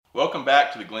Welcome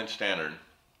back to the Glint Standard.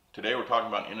 Today we're talking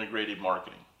about integrated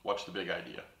marketing. What's the big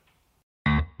idea?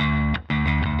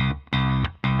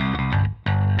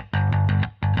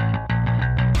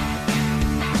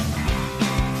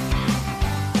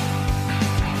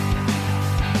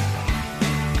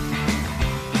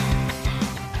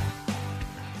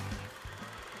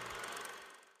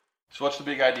 So what's the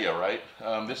big idea, right?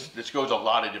 This goes a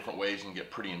lot of different ways and get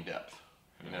pretty in depth.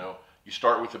 You know, you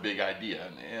start with a big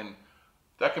idea, and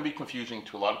that can be confusing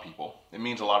to a lot of people. It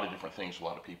means a lot of different things to a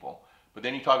lot of people. But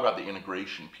then you talk about the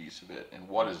integration piece of it, and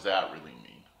what does that really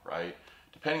mean, right?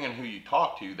 Depending on who you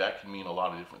talk to, that can mean a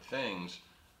lot of different things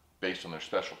based on their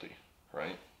specialty,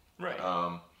 right?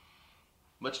 Right.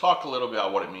 Let's talk a little bit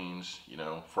about what it means, you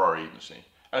know, for our agency.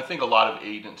 And I think a lot of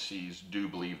agencies do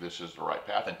believe this is the right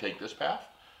path and take this path.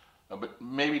 But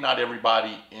maybe not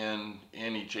everybody in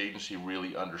each agency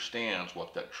really understands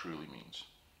what that truly means.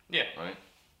 Yeah. Right?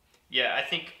 Yeah, I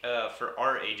think for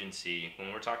our agency,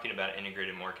 when we're talking about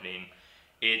integrated marketing,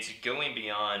 it's going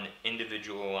beyond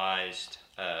individualized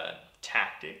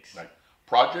tactics. Like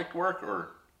project work or?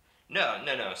 No.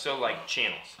 So like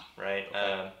channels, right?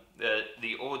 Okay.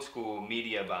 The old school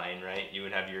media buying, right? You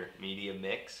would have your media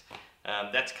mix.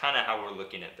 That's kind of how we're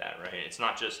looking at that, right? It's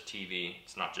not just TV.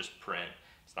 It's not just print.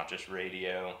 It's not just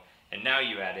radio, and now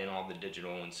you add in all the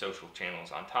digital and social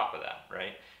channels on top of that,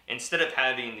 right? Instead of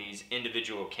having these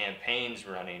individual campaigns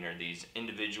running or these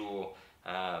individual,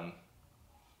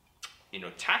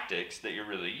 tactics that you're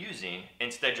really using,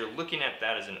 instead you're looking at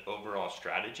that as an overall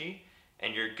strategy,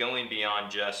 and you're going beyond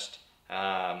just,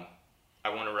 I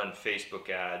want to run Facebook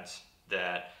ads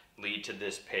that lead to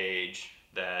this page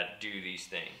that do these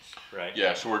things, right?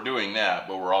 Yeah, so we're doing that,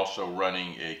 but we're also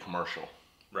running a commercial.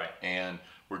 Right. And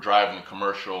we're driving the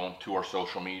commercial to our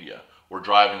social media. We're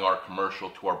driving our commercial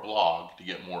to our blog to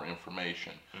get more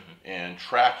information, and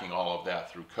tracking all of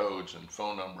that through codes and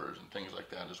phone numbers and things like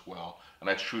that as well. And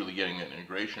that's truly getting that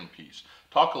integration piece.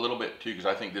 Talk a little bit too, because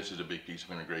I think this is a big piece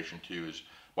of integration too, is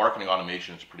marketing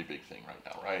automation is a pretty big thing right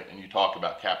now, right? And you talk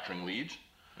about capturing leads,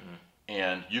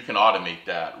 and you can automate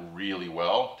that really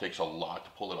well. It takes a lot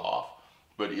to pull it off.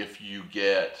 But if you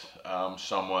get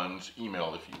someone's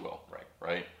email, if you will,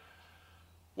 right?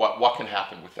 What can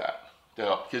happen with that?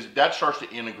 Because that starts to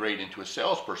integrate into a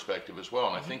sales perspective as well.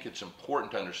 And I think it's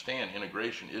important to understand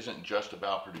integration isn't just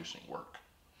about producing work.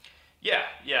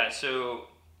 Yeah. So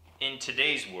in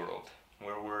today's world,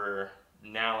 where we're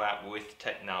now at with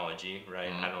technology,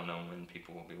 right? I don't know when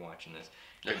people will be watching this.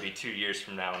 It could be 2 years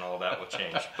from now and all that will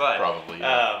change. But Probably,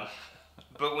 yeah.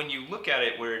 But when you look at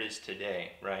it where it is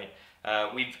today, right?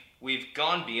 We've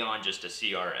gone beyond just a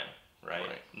CRM.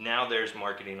 Right? Now there's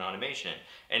marketing automation.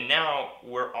 And now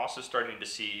we're also starting to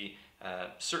see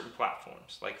certain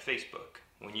platforms like Facebook.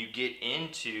 When you get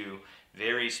into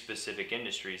very specific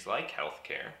industries like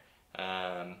healthcare,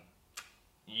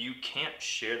 you can't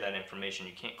share that information.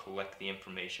 You can't collect the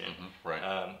information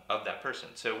of that person.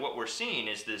 So what we're seeing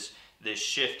is this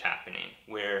shift happening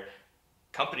where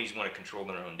companies want to control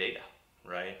their own data.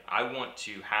 Right? I want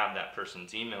to have that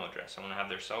person's email address. I want to have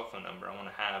their cell phone number. I want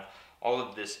to have all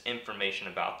of this information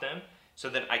about them so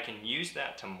that I can use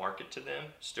that to market to them,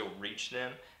 still reach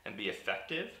them, and be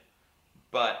effective.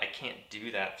 But I can't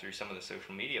do that through some of the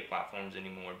social media platforms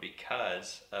anymore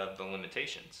because of the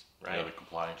limitations, right? Yeah, the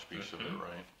compliance piece of it,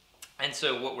 right? And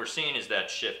so what we're seeing is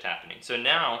that shift happening. So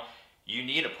now you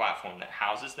need a platform that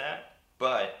houses that,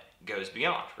 but goes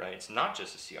beyond, right? It's not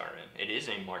just a CRM. It is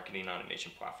a marketing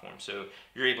automation platform. So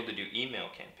you're able to do email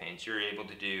campaigns. You're able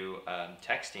to do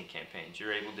texting campaigns.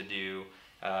 You're able to do,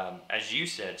 as you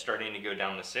said, starting to go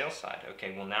down the sales side.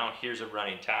 Okay, well now here's a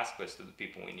running task list of the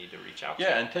people we need to reach out to.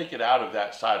 Yeah, and take it out of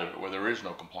that side of it where there is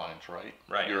no compliance, right?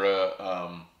 Right. You're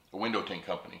a window tint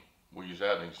company. We'll use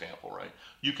that as an example, right?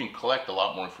 You can collect a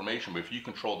lot more information, but if you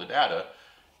control the data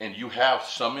and you have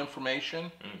some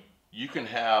information, you can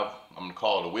have, I'm going to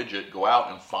call it a widget, go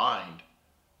out and find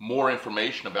more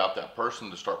information about that person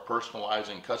to start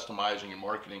personalizing, customizing your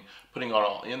marketing, putting it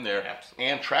all in there,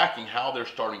 and tracking how they're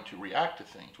starting to react to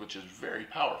things, which is very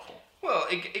powerful. Well,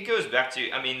 it goes back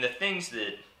to, I mean, the things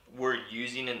that we're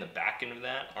using in the back end of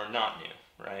that are not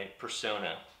new, right?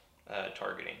 Persona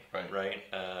targeting, right?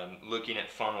 Looking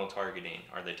at funnel targeting.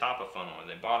 Are they top of funnel? Are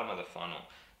they bottom of the funnel?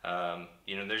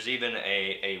 There's even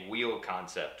a wheel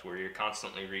concept where you're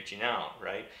constantly reaching out,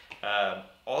 right?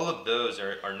 All of those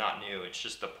are not new. It's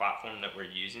just the platform that we're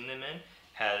using them in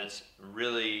has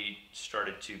really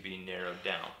started to be narrowed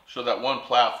down. So that one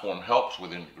platform helps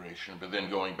with integration, but then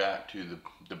going back to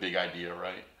the big idea,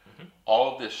 right?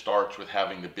 All of this starts with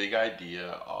having the big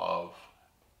idea of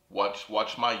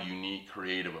what's my unique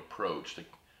creative approach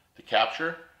to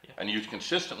capture and use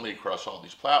consistently across all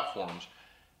these platforms,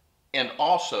 and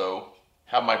also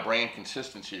have my brand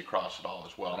consistency across it all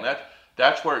as well. Right. And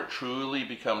that's where it truly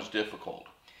becomes difficult,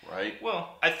 right?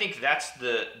 Well, I think that's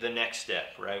the next step,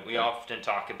 right? We often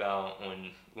talk about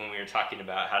when we were talking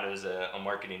about how does a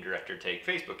marketing director take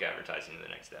Facebook advertising to the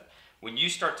next step. When you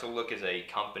start to look as a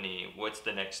company, what's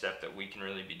the next step that we can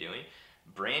really be doing?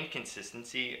 Brand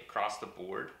consistency across the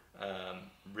board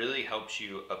really helps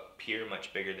you appear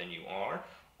much bigger than you are,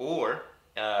 or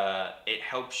it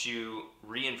helps you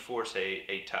reinforce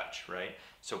a touch, right?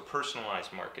 So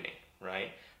personalized marketing, right?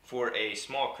 For a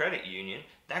small credit union,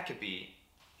 that could be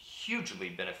hugely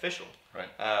beneficial,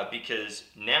 right? Because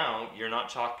now you're not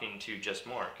talking to just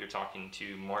Mark, you're talking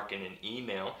to Mark in an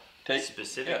email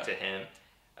specific to him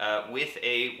with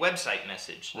a website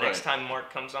message. Right. Next time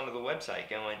Mark comes onto the website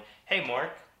going, hey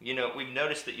Mark, we've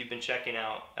noticed that you've been checking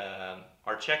out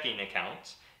our checking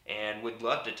accounts and would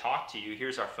love to talk to you.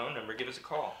 Here's our phone number, give us a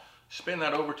call. Spin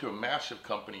that over to a massive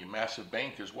company, a massive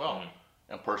bank as well,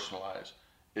 and personalize.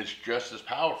 It's just as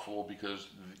powerful because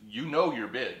you're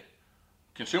big.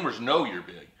 Consumers know you're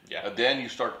big. Yeah. Then you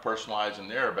start to personalize in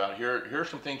there about here's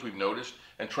some things we've noticed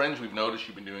and trends we've noticed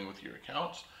you've been doing with your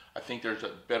accounts. I think there's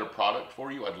a better product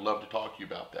for you. I'd love to talk to you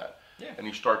about that. Yeah. And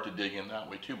you start to dig in that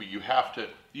way too. But you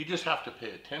just have to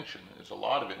pay attention. There's a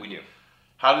lot of it. We do.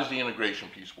 How does the integration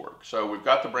piece work? So we've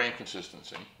got the brand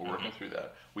consistency. We're working through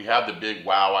that. We have the big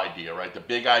wow idea, right? The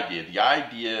big idea. The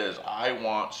idea is I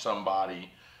want somebody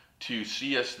to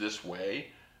see us this way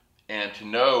and to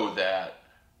know that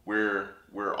we're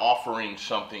offering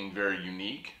something very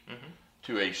unique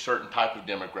to a certain type of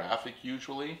demographic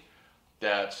usually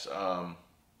that's going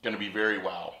to be very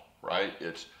wow, right?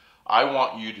 It's I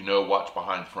want you to know what's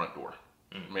behind the front door.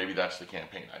 Maybe that's the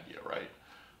campaign idea, right?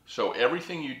 So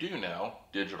everything you do now,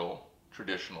 digital,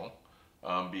 traditional,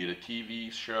 be it a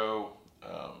TV show,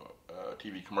 a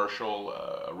TV commercial,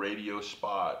 a radio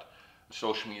spot, a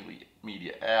social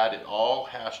media ad, it all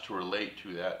has to relate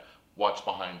to that what's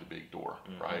behind the big door,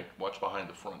 right? What's behind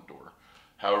the front door,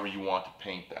 however you want to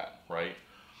paint that, right?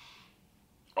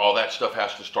 All that stuff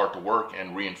has to start to work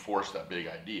and reinforce that big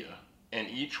idea. And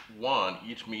each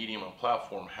medium and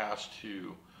platform has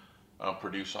to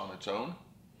produce on its own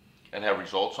and have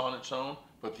results on its own.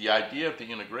 But the idea of the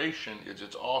integration is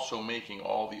it's also making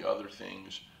all the other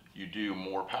things you do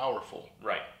more powerful.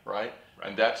 Right?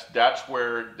 And that's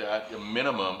where that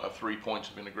minimum of 3 points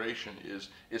of integration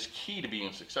is key to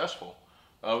being successful.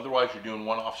 Otherwise, you're doing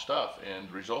one-off stuff, and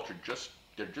the results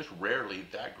they're just rarely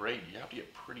that great. You have to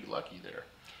get pretty lucky there.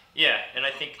 Yeah, and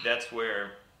I think that's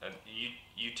where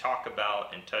you talk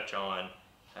about and touch on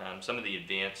some of the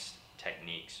advanced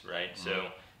techniques, right? So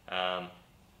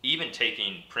even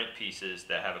taking print pieces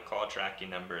that have a call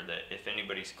tracking number that if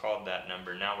anybody's called that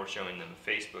number, now we're showing them a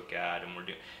Facebook ad, and we're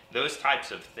doing those types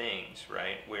of things,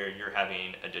 right? Where you're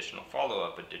having additional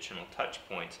follow-up, additional touch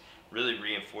points, really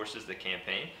reinforces the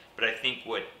campaign. But I think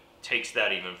what takes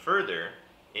that even further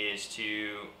is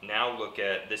to now look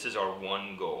at this is our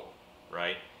one goal,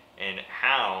 right? And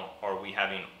how are we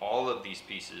having all of these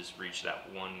pieces reach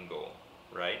that one goal,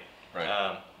 right?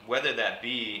 Whether that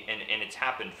be, and it's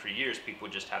happened for years, people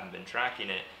just haven't been tracking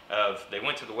it, of they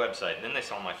went to the website, then they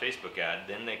saw my Facebook ad,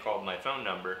 then they called my phone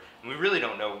number, and we really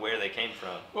don't know where they came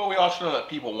from. Well, we also know that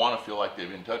people want to feel like they've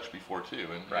been touched before too,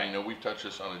 and we've touched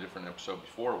this on a different episode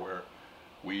before where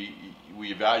we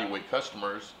evaluate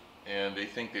customers and they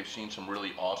think they've seen some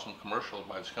really awesome commercials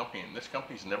by this company, and this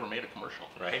company's never made a commercial.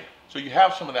 Right. So you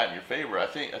have some of that in your favor. I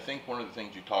think one of the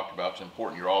things you talked about is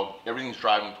important. Everything's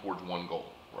driving towards one goal,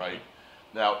 right?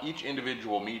 Now, each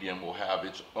individual medium will have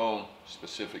its own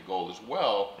specific goal as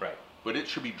well, right? But it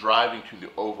should be driving to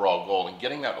the overall goal, and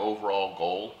getting that overall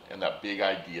goal and that big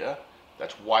idea,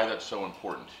 that's why that's so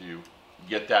important to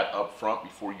get that up front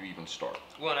before you even start.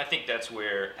 Well, and I think that's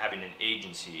where having an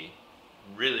agency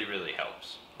really, really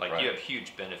helps. Like you have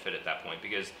huge benefit at that point,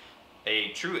 because a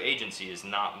true agency is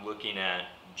not looking at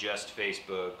just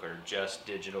Facebook or just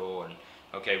digital and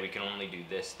okay, we can only do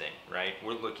this thing, right?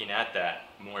 We're looking at that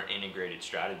more integrated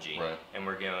strategy, right? And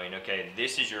we're going, okay,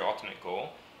 this is your ultimate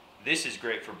goal. This is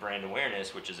great for brand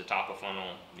awareness, which is a top of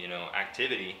funnel,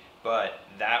 activity, but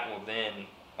that will then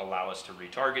allow us to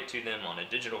retarget to them on a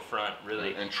digital front,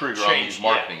 really, and trigger on these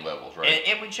marketing levels, right?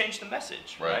 And we change the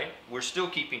message, right? We're still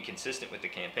keeping consistent with the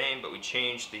campaign, but we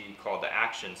change the call to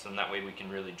action, so that way we can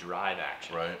really drive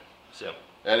action, right? So,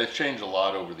 and it's changed a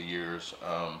lot over the years.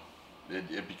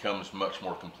 It becomes much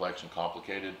more complex and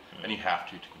complicated, and you have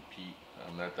to compete.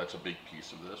 And that's a big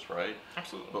piece of this, right?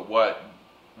 Absolutely. But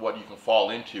what you can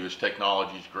fall into is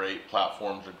technology is great,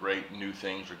 platforms are great, new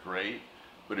things are great,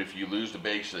 but if you lose the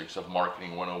basics of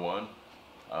marketing 101,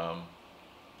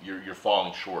 you're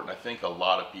falling short. And I think a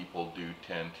lot of people do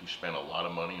tend to spend a lot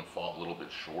of money and fall a little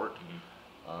bit short,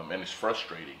 and it's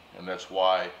frustrating. And that's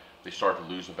why they start to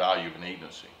lose the value of an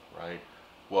agency, right?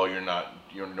 Well,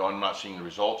 I'm not seeing the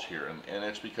results here, and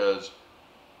it's because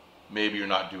maybe you're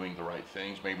not doing the right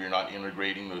things. Maybe you're not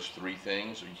integrating those 3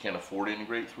 things, or you can't afford to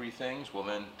integrate 3 things. Well,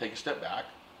 then take a step back.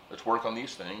 Let's work on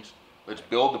these things. Let's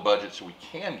build the budget so we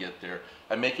can get there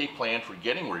and make a plan for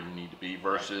getting where you need to be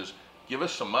versus give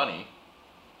us some money.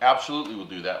 Absolutely, we'll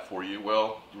do that for you.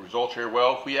 Well, the results here,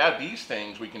 well, if we add these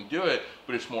things, we can do it,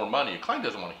 but it's more money. A client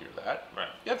doesn't want to hear that. Right.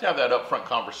 You have to have that upfront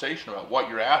conversation about what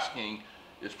you're asking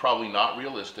is probably not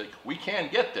realistic. We can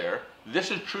get there. This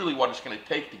is truly what it's going to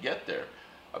take to get there.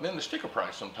 And then the sticker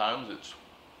price, sometimes it's,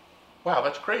 wow,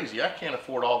 that's crazy. I can't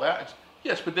afford all that. It's,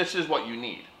 yes, but this is what you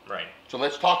need. Right. So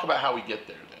let's talk about how we get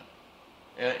there then.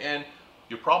 And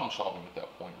you're problem solving at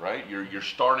that point, right? You're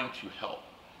starting to help.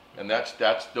 And that's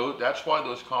why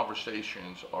those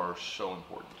conversations are so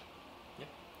important. Yeah.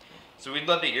 So we'd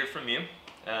love to hear from you.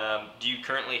 Do you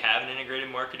currently have an integrated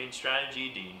marketing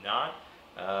strategy? Do you not?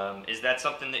 Is that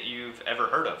something that you've ever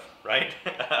heard of, right?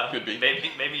 Could be.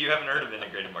 Maybe you haven't heard of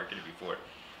integrated marketing before.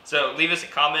 So leave us a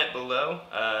comment below.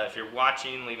 If you're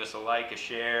watching, leave us a like, a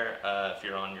share. If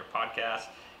you're on your podcast,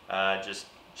 just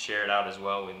share it out as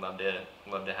well. We'd love to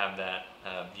have that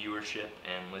viewership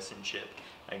and listenership,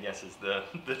 I guess is the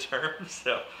term.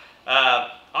 So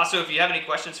also, if you have any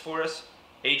questions for us,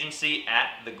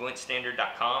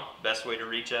 agency@theglintstandard.com, best way to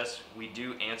reach us. We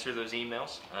do answer those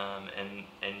emails, and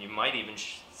you might even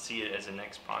see it as a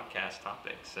next podcast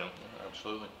topic. So yeah,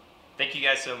 absolutely. Thank you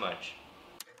guys so much.